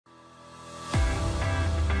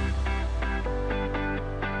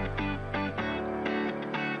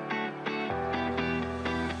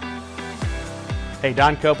Hey,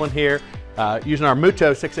 Don Copeland here, using our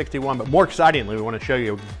Mutoh 661, but more excitingly, we want to show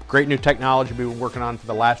you great new technology we've been working on for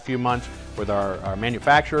the last few months with our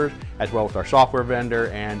manufacturers, as well as our software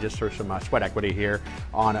vendor, and just for some sweat equity here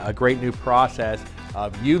on a great new process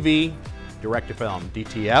of UV direct-to-film,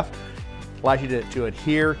 DTF. Allows you to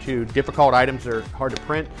adhere to difficult items that are hard to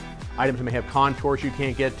print, items that may have contours you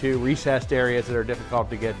can't get to, recessed areas that are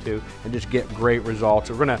difficult to get to, and just get great results.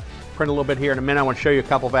 So we're going to print a little bit here in a minute. I want to show you a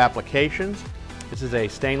couple of applications. This is a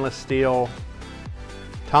stainless steel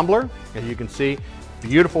tumbler. As you can see,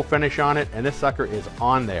 beautiful finish on it, and this sucker is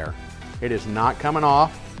on there. It is not coming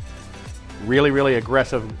off. Really, really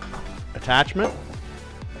aggressive attachment.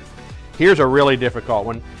 Here's a really difficult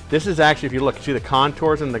one. This is actually, if you look, you see the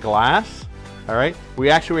contours in the glass, all right? We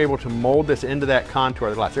actually were able to mold this into that contour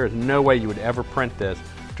of the glass. There is no way you would ever print this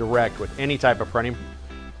direct with any type of printing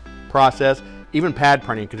process, even pad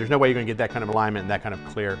printing, because there's no way you're gonna get that kind of alignment and that kind of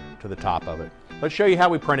clear to the top of it. Let's show you how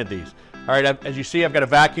we printed these. All right, as you see, I've got a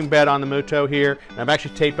vacuum bed on the Mutoh here, and I've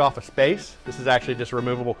actually taped off a space. This is actually just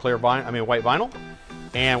removable clear vinyl, white vinyl.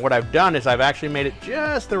 And what I've done is I've actually made it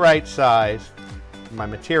just the right size for my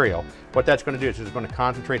material. What that's going to do is it's going to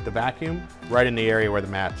concentrate the vacuum right in the area where the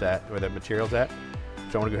mat's at, where the material's at.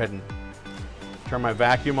 So I'm going to go ahead and turn my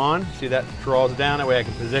vacuum on. See, that draws down, that way I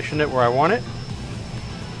can position it where I want it.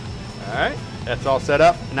 All right, that's all set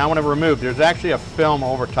up. Now I want to remove, there's actually a film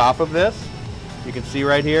over top of this. You can see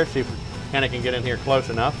right here, see if Hannah can get in here close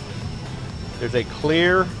enough. There's a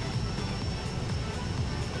clear,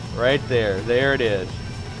 right there, there it is.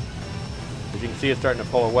 As you can see, it's starting to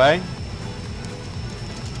pull away.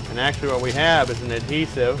 And actually what we have is an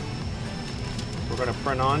adhesive we're going to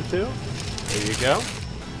print onto. There you go.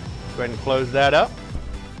 Go ahead and close that up.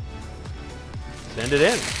 Send it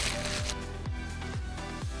in.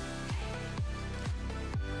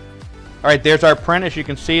 All right, there's our print. As you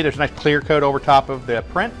can see, there's a nice clear coat over top of the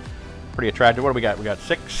print. Pretty attractive. What do we got? We got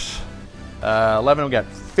 11, we got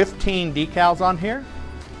 15 decals on here.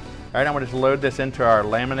 All right, I'm gonna just load this into our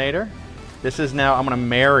laminator. This is now, I'm gonna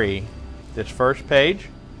marry this first page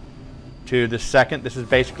to the second. This is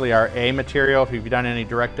basically our A material if you've done any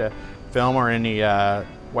direct to film or any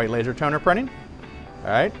white laser toner printing.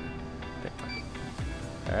 All right.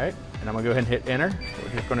 All right, and I'm gonna go ahead and hit enter.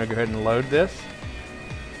 We're just gonna go ahead and load this.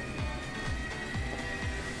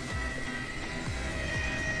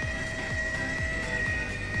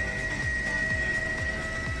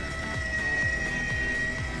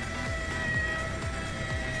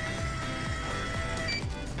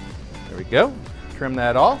 There we go. Trim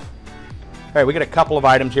that off. All right, we got a couple of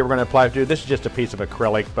items here we're going to apply to. This is just a piece of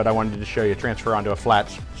acrylic, but I wanted to show you transfer onto a flat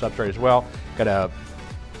substrate as well. Got a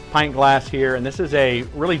pint glass here, and this is a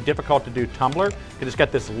really difficult to do tumbler because it's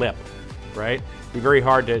got this lip, right? It'd be very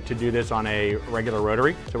hard to do this on a regular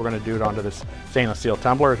rotary, so we're going to do it onto this stainless steel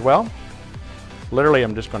tumbler as well. Literally,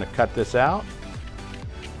 I'm just going to cut this out.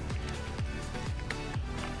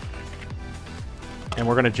 And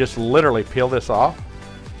we're going to just literally peel this off.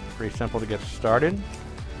 Pretty simple to get started.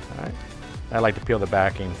 All right. I like to peel the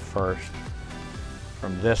backing first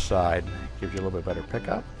from this side. Gives you a little bit better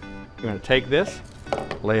pickup. We're going to take this,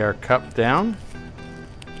 lay our cup down,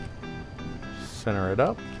 center it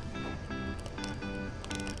up,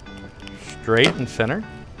 straight and center.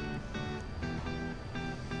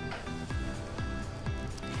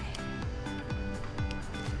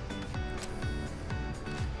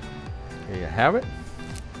 There you have it.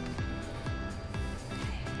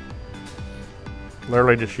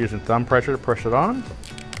 Literally just using thumb pressure to push it on.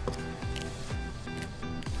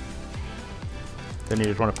 Then you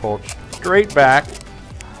just want to pull it straight back.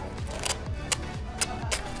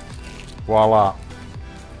 Voila. All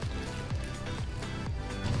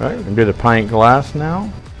right, we can do the pint glass now.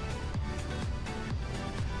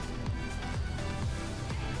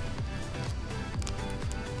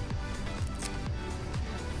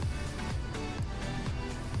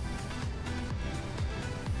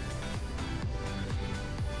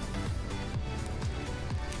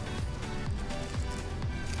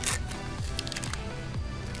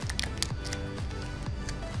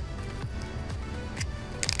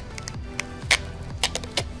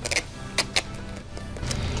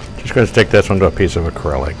 Just going to stick this one to a piece of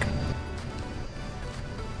acrylic.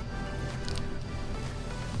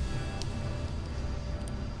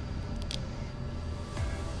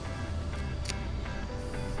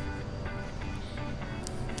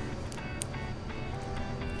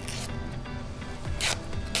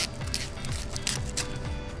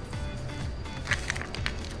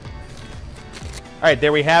 All right,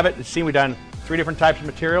 there we have it. You see, we've done 3 different types of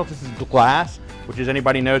materials. This is glass, which, as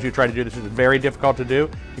anybody knows who tried to do this, is very difficult to do.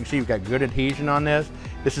 You can see we've got good adhesion on this.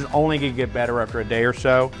 This is only going to get better after a day or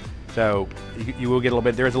so. So you will get a little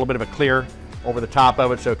bit, there is a little bit of a clear over the top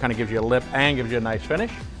of it, so it kind of gives you a lip and gives you a nice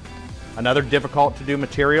finish. Another difficult to do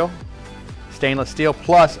material, stainless steel,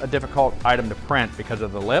 plus a difficult item to print because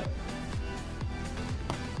of the lip.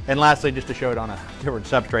 And lastly, just to show it on a different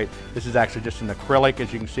substrate, this is actually just an acrylic,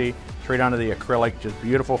 as you can see, straight onto the acrylic, just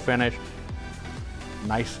beautiful finish.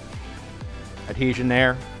 Nice adhesion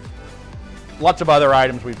there. Lots of other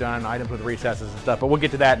items we've done, items with recesses and stuff, but we'll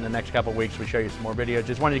get to that in the next couple of weeks. We show you some more videos.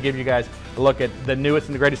 Just wanted to give you guys a look at the newest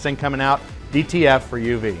and the greatest thing coming out, DTF for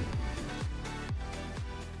UV.